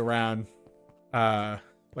 dig around,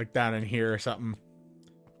 like down in here or something.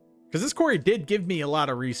 Because this quarry did give me a lot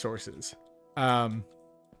of resources. And,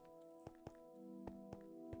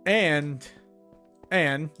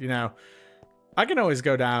 you know, I can always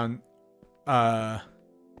go down, a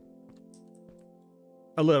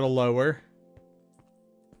little lower.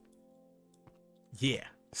 Yeah.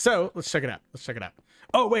 So let's check it out. Let's check it out.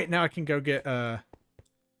 Oh, wait, now I can go get,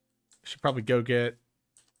 should probably go get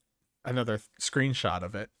another screenshot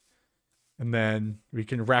of it, and then we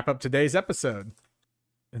can wrap up today's episode.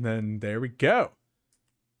 And then there we go.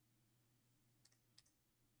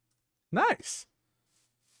 Nice.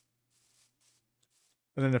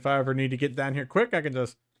 And then if I ever need to get down here quick, I can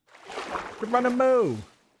just run a moo.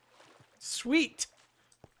 Sweet.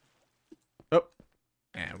 Oh,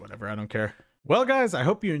 whatever, I don't care. Well, guys, I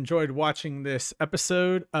hope you enjoyed watching this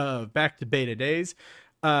episode of Back to Beta Days.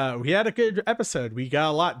 We had a good episode. We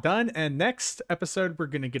got a lot done, and next episode we're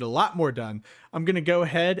gonna get a lot more done. I'm gonna go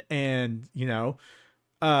ahead and, you know,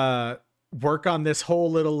 work on this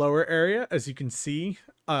whole little lower area. As you can see,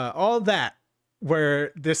 all that,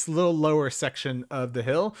 where this little lower section of the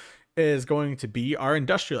hill is going to be our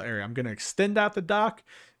industrial area. I'm gonna extend out the dock,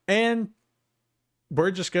 and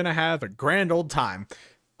we're just gonna have a grand old time.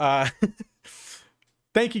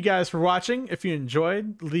 Thank you guys for watching. If you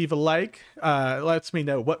enjoyed, leave a like. It lets me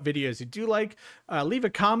know what videos you do like. Leave a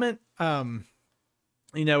comment. You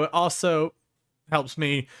know, it also helps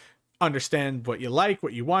me understand what you like,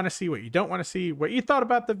 what you want to see, what you don't want to see, what you thought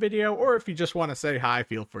about the video, or if you just want to say hi,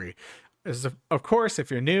 feel free. Of course,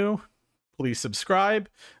 if you're new, please subscribe.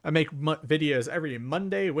 I make videos every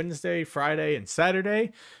Monday, Wednesday, Friday, and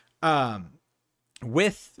Saturday.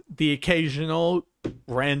 With the occasional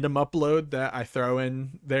random upload that I throw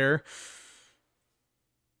in there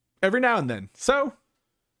every now and then. So,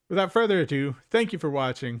 without further ado, thank you for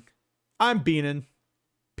watching. I'm Beanin'.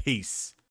 Peace.